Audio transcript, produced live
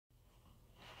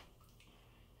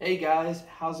Hey guys,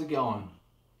 how's it going?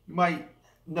 You might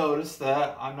notice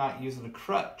that I'm not using a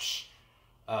crutch,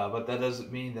 but that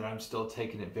doesn't mean that I'm still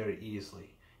taking it very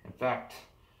easily. In fact,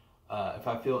 if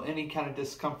I feel any kind of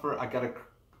discomfort, I got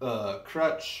a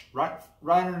crutch right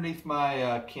underneath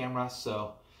my camera,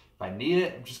 so if I need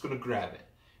it, I'm just gonna grab it.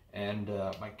 And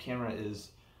my camera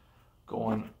is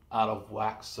going out of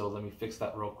whack, so let me fix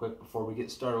that real quick before we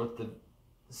get started with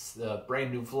the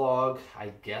brand new vlog, I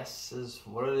guess is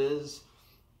what it is.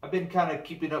 I've been kind of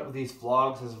keeping up with these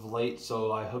vlogs as of late,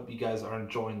 so I hope you guys are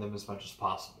enjoying them as much as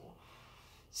possible.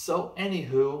 So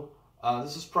anywho,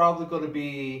 this is probably going to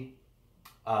be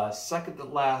second to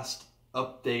last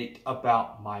update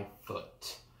about my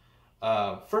foot.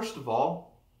 First of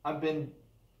all, I've been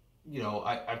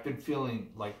feeling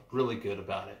like really good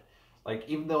about it. Like,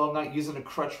 even though I'm not using a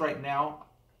crutch right now,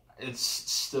 it's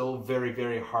still very,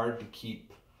 very hard to keep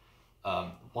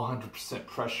 100%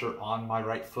 pressure on my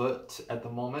right foot at the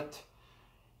moment.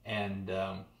 And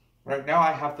right now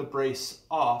I have the brace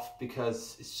off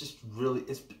because it's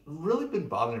really been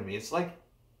bothering me. It's like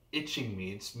itching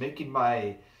me. It's making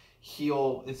my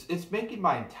heel, it's making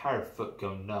my entire foot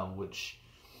go numb, which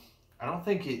I don't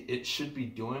think it should be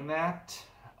doing that.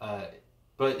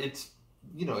 But it's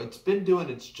been doing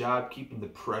its job, keeping the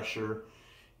pressure,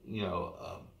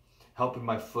 helping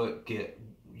my foot get,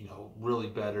 really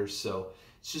better. So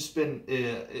it's just been,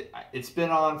 it's been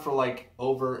on for like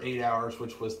over 8 hours,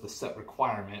 which was the set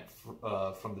requirement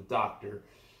from the doctor.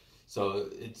 So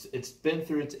it's been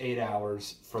through its 8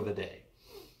 hours for the day.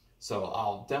 So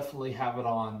I'll definitely have it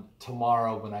on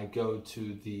tomorrow when I go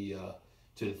to the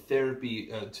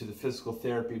physical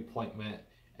therapy appointment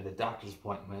and the doctor's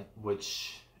appointment,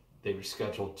 which they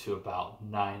rescheduled to about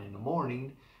 9 in the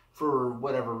morning for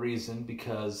whatever reason,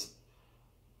 because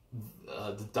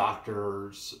the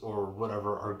doctors or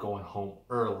whatever are going home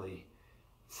early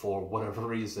for whatever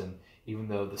reason, even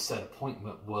though the set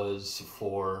appointment was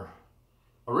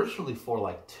originally for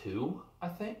like 2, I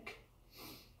think,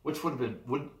 which would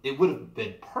have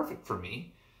been perfect for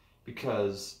me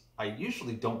because I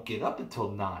usually don't get up until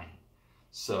 9.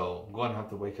 So I'm going to have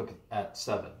to wake up at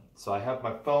 7. So I have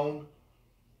my phone.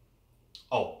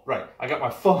 Oh, right. I got my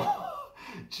phone.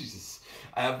 Jesus.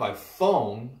 I have my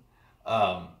phone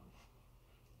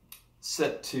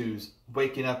set to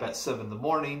waking up at 7 in the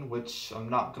morning, which I'm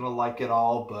not going to like at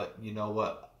all, but you know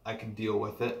what? I can deal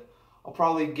with it. I'll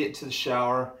probably get to the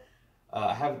shower.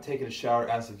 I haven't taken a shower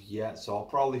as of yet, so I'll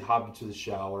probably hop into the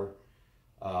shower,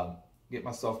 get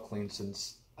myself clean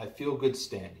since I feel good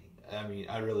standing. I mean,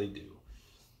 I really do.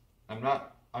 I'm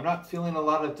not feeling a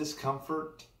lot of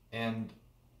discomfort, and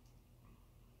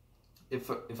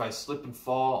if I slip and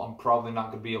fall, I'm probably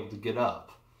not going to be able to get up.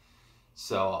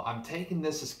 So I'm taking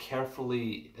this as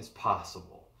carefully as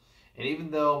possible. And even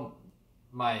though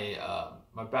my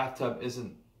my bathtub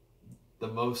isn't the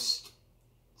most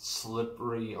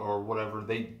slippery or whatever,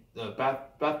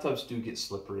 bathtubs do get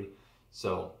slippery.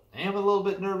 So I am a little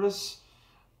bit nervous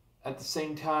at the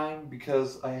same time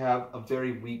because I have a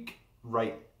very weak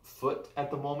right foot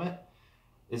at the moment.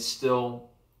 It's still,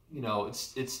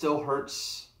 it still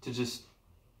hurts to just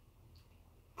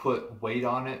put weight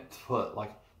on it, to put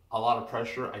like a lot of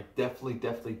pressure. I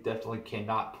definitely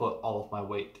cannot put all of my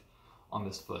weight on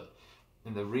this foot.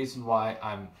 And the reason why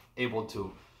I'm able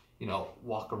to,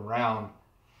 walk around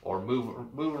or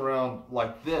move around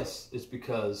like this is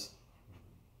because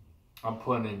I'm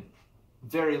putting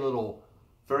very little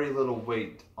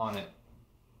weight on it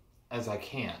as I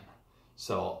can.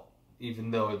 So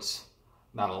even though it's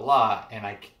not a lot,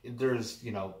 and there's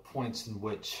points in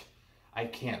which I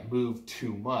can't move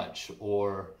too much,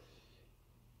 or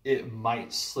it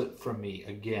might slip from me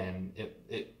again.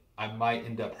 I might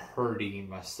end up hurting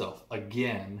myself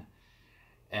again,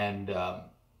 and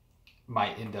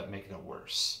might end up making it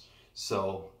worse.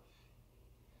 So,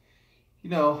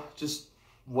 just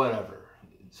whatever.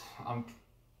 I'm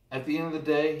at the end of the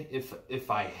day, if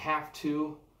I have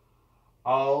to,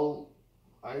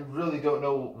 I really don't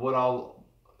know what I'll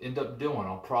end up doing.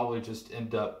 I'll probably just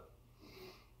end up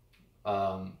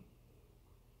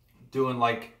doing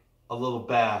like a little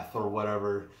bath or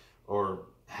whatever, or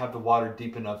have the water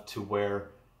deep enough to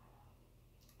where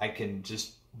I can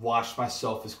just wash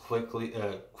myself as quickly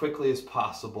as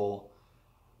possible,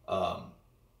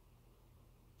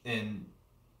 and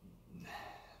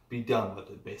be done with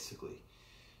it, basically.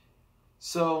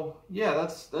 So yeah,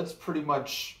 that's pretty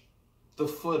much the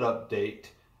foot update.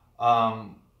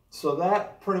 So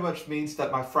that pretty much means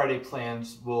that my Friday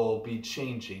plans will be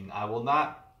changing.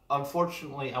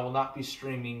 Unfortunately, I will not be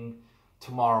streaming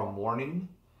tomorrow morning.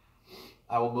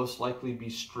 I will most likely be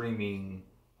streaming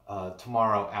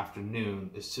tomorrow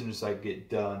afternoon as soon as I get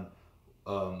done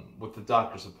with the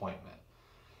doctor's appointment.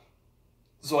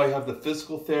 So I have the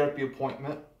physical therapy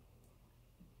appointment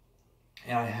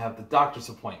and I have the doctor's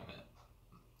appointment.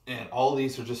 And all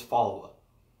these are just follow-up.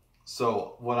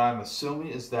 So what I'm assuming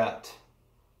is that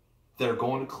they're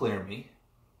going to clear me.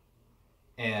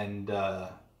 And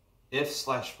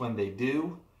if/when they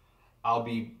do, I'll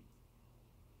be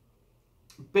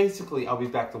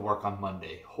back to work on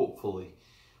Monday, hopefully.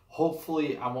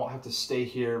 Hopefully I won't have to stay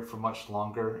here for much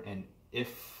longer. And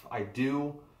if I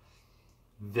do,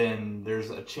 then there's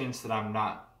a chance that I'm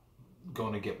not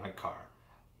going to get my car.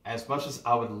 As much as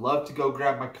I would love to go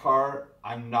grab my car,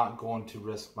 I'm not going to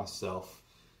risk myself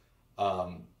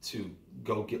to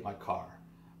go get my car.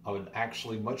 I would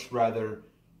actually much rather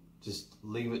just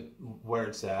leave it where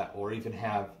it's at, or even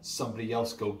have somebody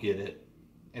else go get it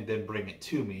and then bring it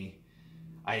to me.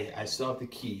 I still have the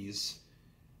keys.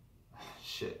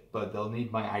 Shit, but they'll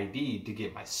need my ID to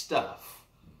get my stuff.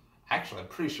 Actually, I'm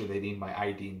pretty sure they need my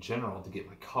ID in general to get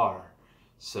my car.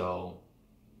 So,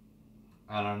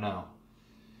 I don't know.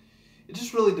 It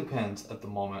just really depends at the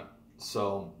moment.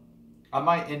 So, I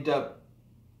might end up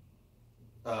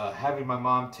having my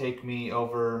mom take me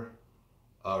over,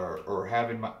 or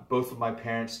having both of my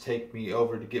parents take me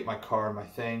over to get my car and my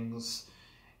things,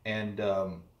 and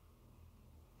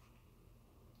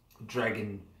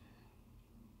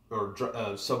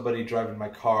somebody driving my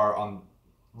car on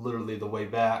literally the way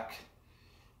back,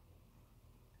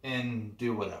 and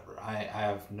do whatever. I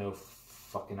have no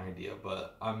fucking idea,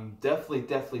 but I'm definitely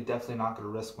not going to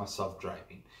risk myself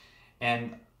driving.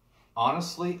 And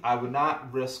honestly, I would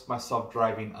not risk myself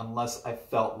driving unless I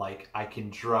felt like I can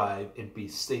drive and be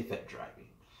safe at driving.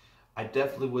 I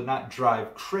definitely would not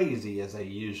drive crazy as I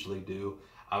usually do.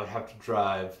 I would have to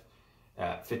drive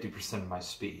at 50% of my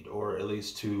speed, or at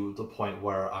least to the point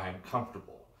where I'm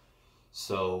comfortable.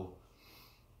 So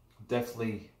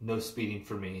definitely no speeding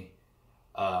for me.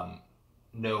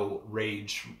 No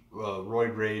rage,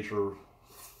 roid rage, or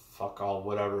fuck all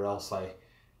whatever else I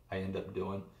end up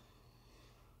doing.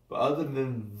 But other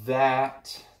than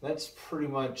that, that's pretty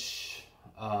much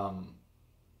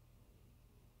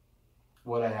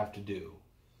what I have to do.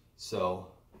 So,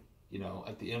 you know,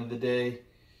 at the end of the day,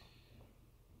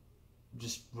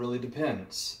 just really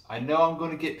depends. I know I'm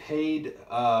going to get paid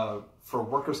for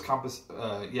workers'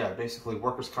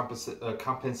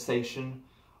 compensation,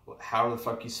 however the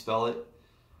fuck you spell it.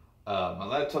 My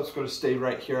laptop's going to stay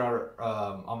right here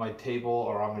on my table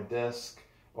or on my desk,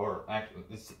 or actually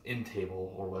it's in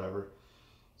table or whatever.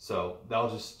 So that'll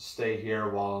just stay here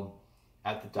while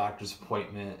I'm at the doctor's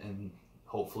appointment, and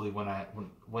hopefully if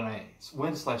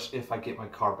I get my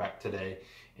car back today.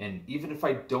 And even if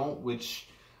I don't, which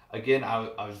again, I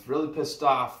was really pissed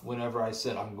off whenever I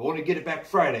said I'm going to get it back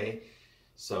Friday.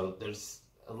 So there's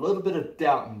a little bit of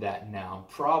doubt in that now. I'm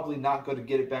probably not going to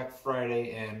get it back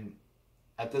Friday, and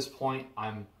at this point,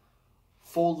 I'm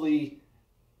fully,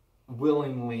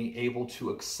 willingly able to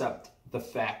accept the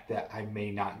fact that I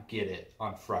may not get it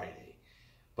on Friday.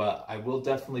 But I will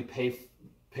definitely pay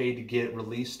to get it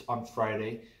released on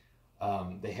Friday.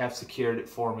 They have secured it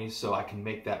for me, so I can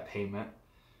make that payment.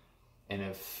 And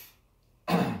if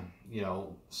you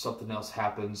know, something else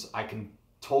happens, I can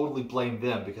totally blame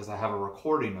them, because I have a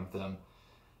recording of them,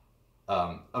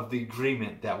 of the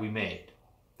agreement that we made,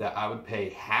 that I would pay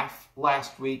half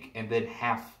last week and then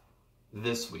half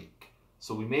this week.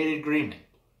 So we made an agreement.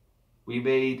 We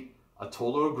made a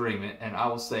total agreement, and I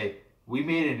will say we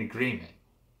made an agreement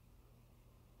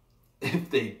if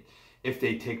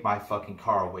they take my fucking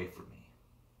car away from me.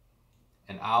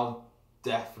 And I'll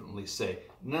definitely say,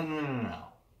 no.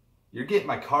 You're getting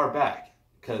my car back,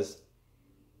 because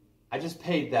I just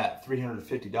paid that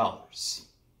 $350.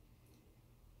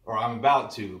 Or I'm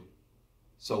about to.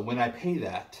 So when I pay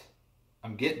that,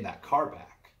 I'm getting that car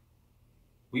back.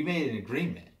 We made an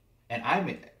agreement.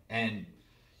 And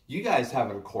you guys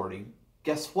have a recording.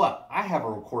 Guess what? I have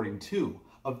a recording too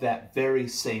of that very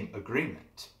same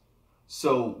agreement.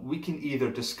 So we can either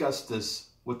discuss this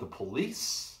with the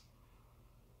police,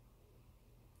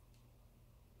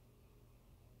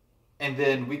 and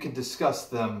then we can discuss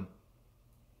them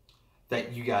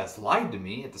that you guys lied to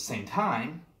me at the same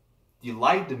time. You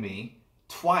lied to me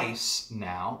twice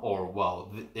now, or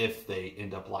well, if they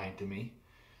end up lying to me,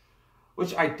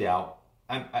 which I doubt.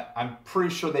 I'm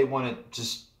pretty sure they want to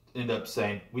just end up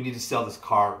saying, we need to sell this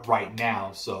car right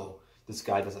now, so this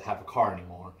guy doesn't have a car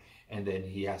anymore, and then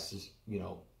he has to, you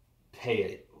know, pay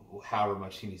it however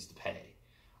much he needs to pay,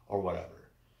 or whatever.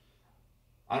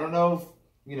 I don't know if,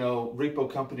 you know,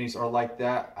 repo companies are like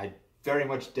that. I very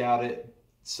much doubt it.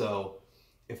 So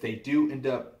if they do end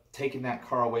up taking that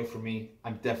car away from me,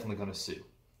 I'm definitely going to sue.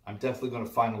 I'm definitely going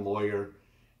to find a lawyer,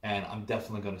 and I'm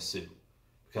definitely going to sue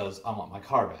because I want my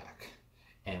car back.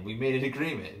 And we made an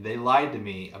agreement. They lied to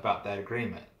me about that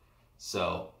agreement.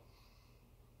 So,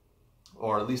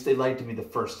 or at least they lied to me the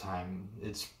first time.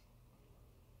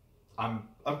 I'm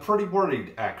pretty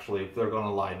worried actually if they're going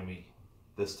to lie to me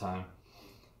this time.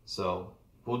 So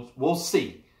we'll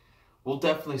see. We'll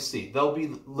definitely see. They'll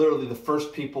be literally the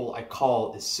first people I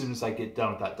call as soon as I get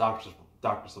done with that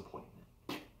doctor's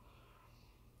appointment.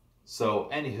 So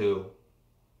anywho,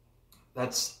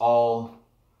 that's all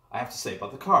I have to say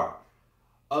about the car.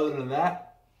 Other than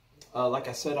that, like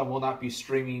I said, I will not be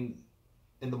streaming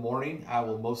in the morning. I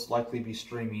will most likely be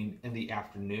streaming in the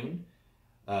afternoon,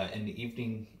 in the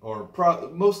evening, or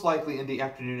most likely in the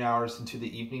afternoon hours into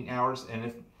the evening hours.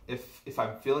 And if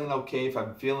I'm feeling okay, if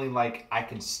I'm feeling like I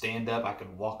can stand up, I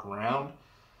can walk around,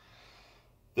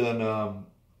 then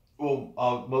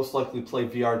I'll most likely play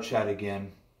VR chat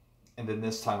again. And then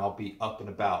this time I'll be up and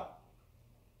about.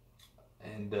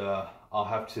 And I'll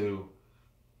have to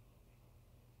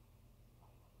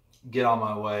get on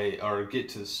my way or get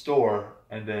to the store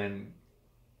and then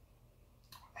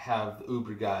have the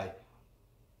Uber guy,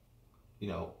 you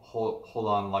know, hold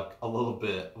on like a little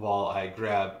bit while I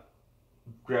grab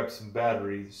some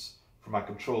batteries for my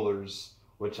controllers,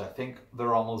 which I think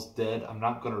they're almost dead. I'm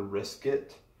not going to risk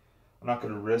it. I'm not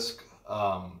going to risk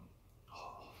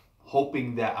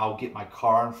hoping that I'll get my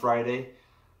car on Friday.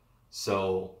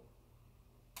 So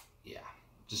yeah,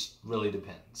 just really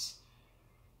depends.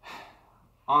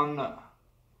 On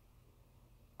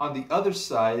the other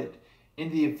side,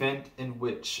 in the event in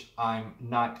which I'm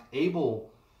not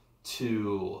able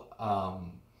to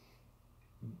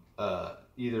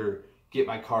either get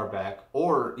my car back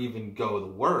or even go to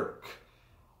work,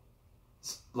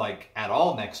 like at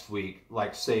all next week,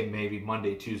 like say maybe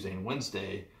Monday, Tuesday, and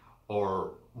Wednesday,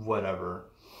 or whatever,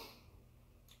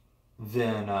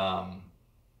 then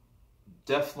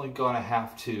definitely gonna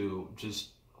have to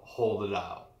just hold it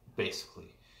out, basically.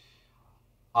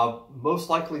 I'll most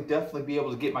likely definitely be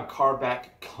able to get my car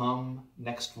back come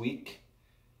next week.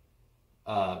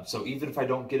 So even if I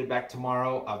don't get it back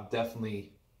tomorrow, I'll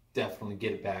definitely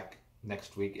get it back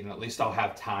next week. And at least I'll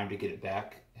have time to get it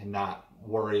back and not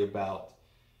worry about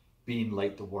being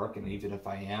late to work. And even if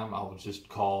I am, I'll just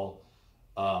call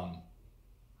the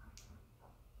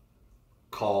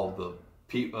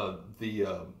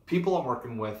people I'm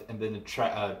working with and then the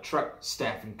truck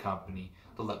staffing company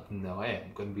to let them know, hey,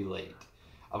 I'm going to be late.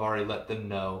 I've already let them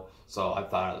know, so I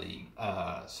thought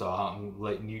so I'm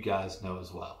letting you guys know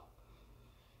as well.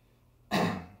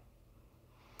 I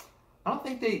don't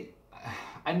think they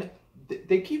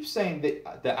keep saying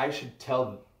that I should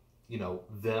tell, you know,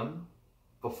 them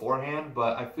beforehand,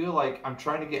 but I feel like I'm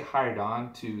trying to get hired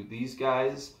on to these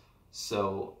guys,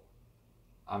 so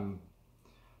I'm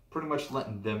pretty much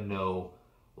letting them know,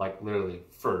 like literally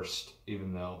first,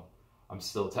 even though I'm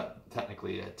still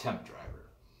technically a temp driver.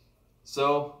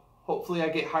 So hopefully I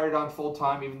get hired on full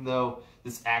time, even though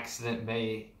this accident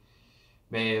may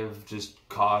have just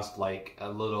caused like a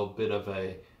little bit of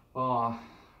a, well,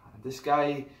 this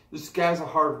guy's a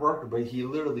hard worker, but he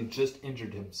literally just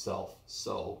injured himself,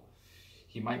 so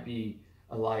he might be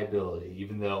a liability,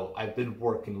 even though I've been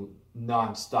working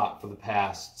non-stop for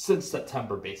the since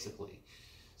September, basically.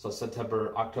 So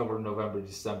September, October, November,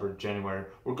 December, January.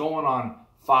 We're going on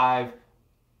 5,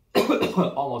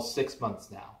 almost 6 months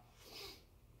now.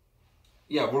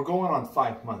 Yeah, we're going on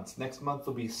 5 months. Next month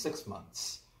will be 6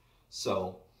 months.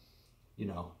 So, you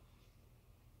know,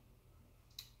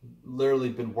 literally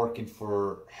been working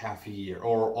for half a year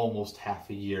or almost half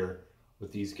a year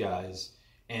with these guys,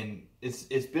 and it's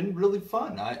been really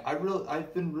fun.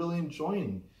 I've been really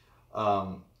enjoying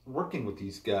working with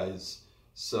these guys.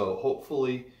 So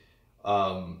hopefully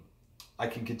I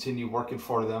can continue working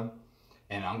for them,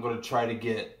 and I'm going to try to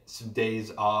get some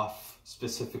days off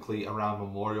specifically around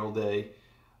Memorial Day.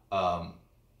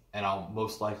 And I'll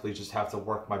most likely just have to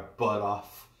work my butt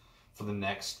off for the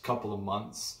next couple of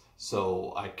months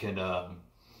so I can,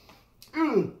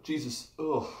 Jesus,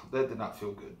 oh, that did not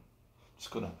feel good.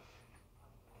 Just gonna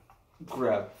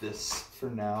grab this for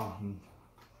now and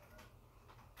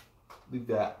leave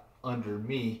that under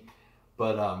me,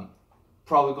 but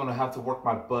probably gonna have to work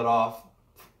my butt off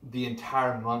the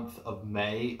entire month of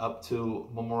May up to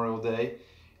Memorial Day.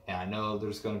 And I know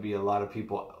there's going to be a lot of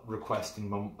people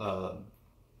requesting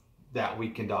that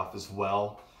weekend off as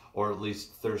well, or at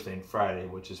least Thursday and Friday,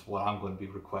 which is what I'm going to be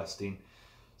requesting.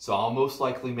 So I'll most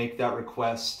likely make that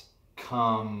request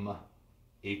come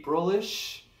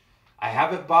April-ish. I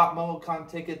haven't bought MomoCon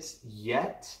tickets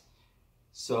yet,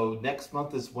 So next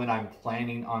month is when I'm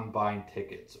planning on buying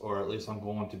tickets, or at least I'm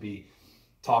going to be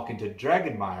talking to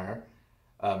Dragonmeyer,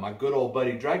 my good old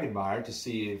buddy Dragonmeyer, to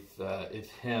see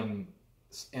if him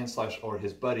and / or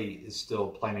his buddy is still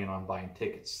planning on buying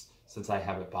tickets, since I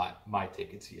haven't bought my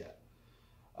tickets yet.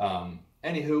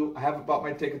 Anywho, I haven't bought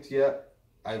my tickets yet.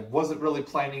 I wasn't really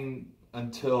planning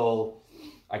until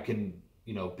I can,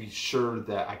 be sure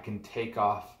that I can take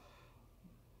off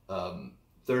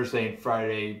Thursday and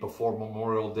Friday before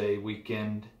Memorial Day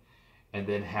weekend, and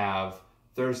then have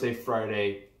Thursday,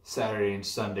 Friday, Saturday, and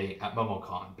Sunday at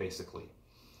MomoCon, basically,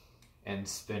 and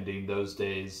spending those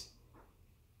days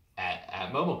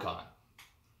at MomoCon.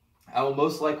 I will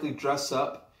most likely dress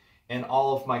up in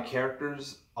all of my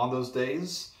characters on those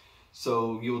days,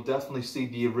 so you'll definitely see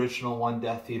the original one,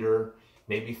 Death Eater,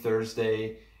 maybe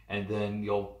Thursday, and then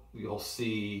you'll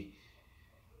see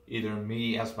either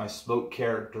me as my Smoke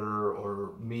character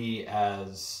or me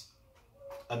as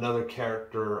another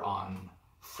character on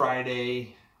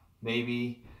Friday,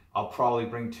 maybe. I'll probably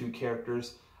bring 2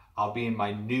 characters. I'll be in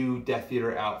my new Death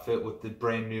Eater outfit with the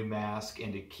brand new mask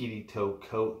and a Kirito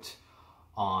coat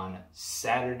on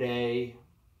Saturday.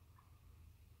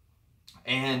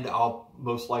 And I'll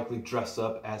most likely dress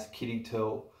up as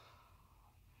Kirito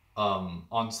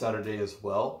on Saturday as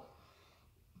well.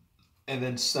 And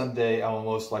then Sunday, I will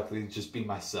most likely just be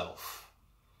myself.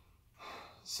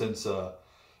 Since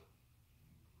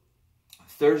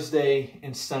Thursday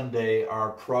and Sunday are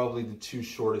probably the 2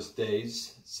 shortest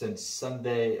days, since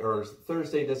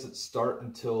Thursday doesn't start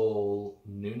until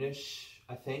noonish,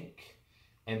 I think.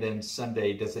 And then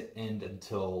Sunday doesn't end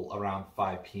until around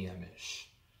 5 p.m.-ish.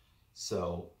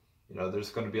 So, there's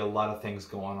going to be a lot of things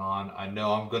going on. I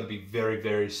know I'm going to be very,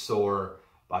 very sore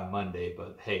by Monday,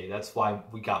 but hey, that's why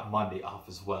we got Monday off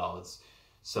as well. It's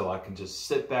so I can just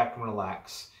sit back and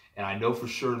relax. And I know for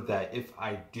sure that if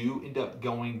I do end up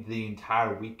going the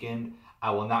entire weekend,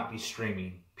 I will not be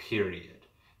streaming, period,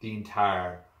 the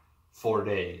entire 4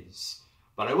 days.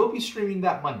 But I will be streaming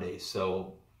that Monday,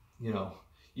 so, you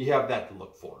have that to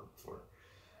look forward for.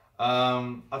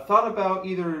 I thought about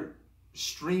either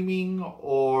streaming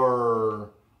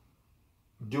or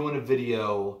doing a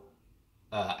video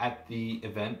at the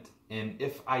event, and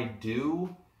if I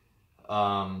do,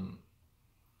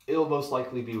 it'll most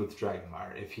likely be with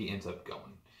Dragonmeyer if he ends up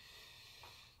going.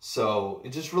 So it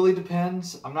just really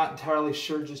depends. I'm not entirely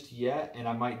sure just yet, and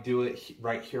I might do it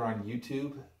right here on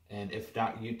YouTube, and if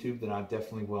not YouTube, then I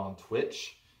definitely will on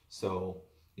Twitch. So,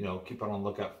 keep on the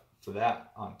lookout for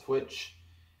that on Twitch.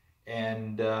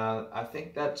 And I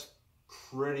think that's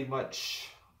pretty much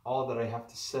all that I have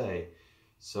to say.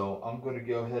 So I'm going to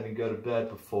go ahead and go to bed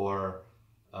before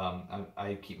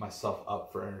I keep myself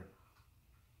up for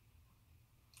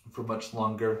much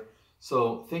longer.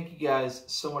 So thank you guys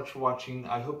so much for watching.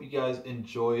 I hope you guys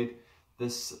enjoyed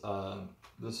this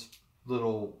this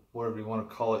little, whatever you want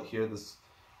to call it here, this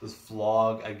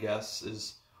vlog, I guess,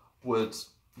 is what it's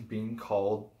being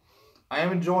called. I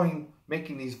am enjoying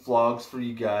making these vlogs for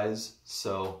you guys,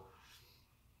 so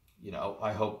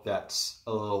I hope that's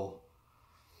well,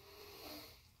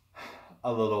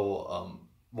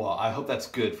 I hope that's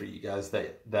good for you guys,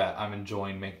 that I'm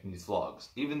enjoying making these vlogs,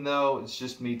 even though it's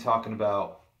just me talking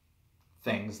about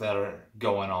things that are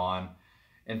going on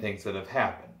and things that have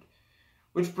happened.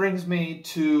 Which brings me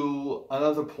to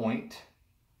another point.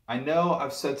 I know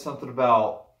I've said something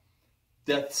about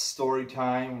Death's story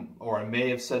time, or I may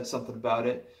have said something about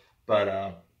it,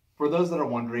 but for those that are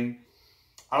wondering,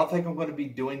 I don't think I'm going to be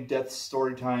doing Death's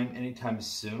story time anytime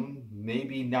soon.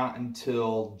 Maybe not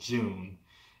until June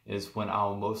is when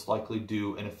I'll most likely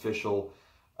do an official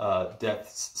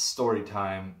Death's story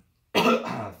time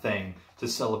thing to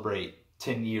celebrate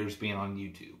 10 years being on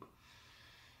YouTube.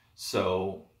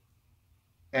 So,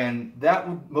 and that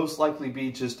would most likely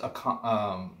be just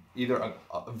either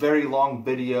a very long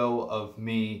video of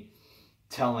me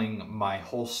telling my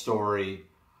whole story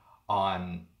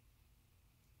on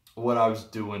what I was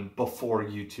doing before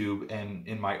YouTube and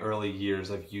in my early years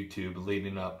of YouTube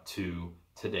leading up to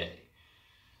today.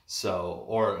 So,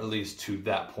 or at least to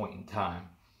that point in time.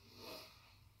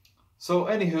 So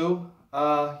anywho,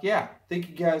 yeah, thank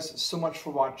you guys so much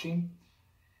for watching.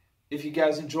 If you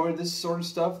guys enjoyed this sort of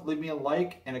stuff, leave me a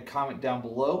like and a comment down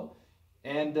below.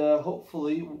 And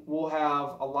hopefully we'll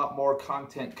have a lot more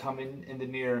content coming in the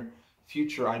near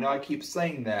future. I know I keep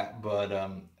saying that, but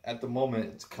at the moment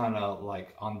it's kind of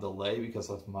like on delay because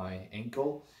of my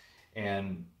ankle,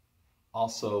 and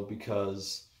also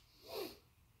because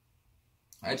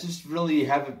I just really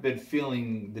haven't been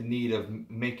feeling the need of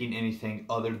making anything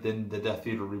other than the Death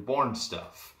Eater Reborn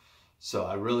stuff. So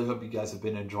I really hope you guys have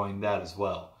been enjoying that as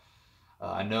well.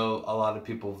 I know a lot of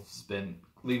people have been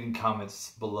leaving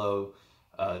comments below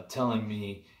telling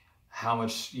me how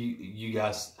much you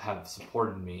guys have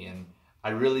supported me, and I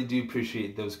really do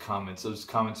appreciate those comments. Those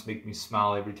comments make me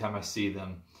smile every time I see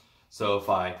them. So if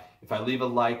I leave a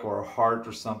like or a heart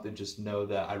or something, just know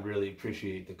that I really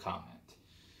appreciate the comment.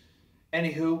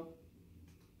 Anywho,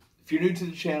 if you're new to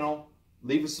the channel,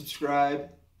 leave a subscribe,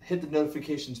 hit the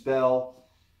notifications bell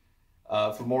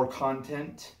for more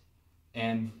content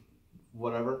and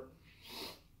whatever.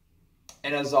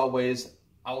 And as always,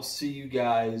 I'll see you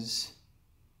guys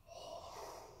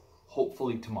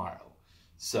hopefully tomorrow.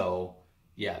 So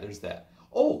yeah, there's that.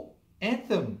 Oh,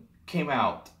 Anthem came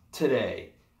out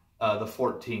today, the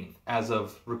 14th, as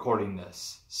of recording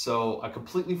this. So I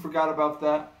completely forgot about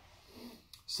that.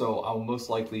 So I'll most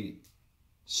likely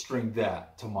stream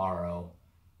that tomorrow.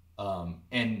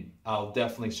 And I'll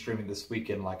definitely stream it this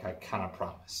weekend like I kind of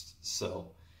promised.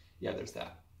 So yeah, there's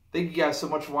that. Thank you guys so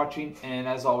much for watching. And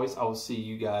as always, I will see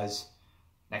you guys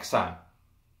next time.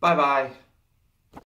 Bye-bye.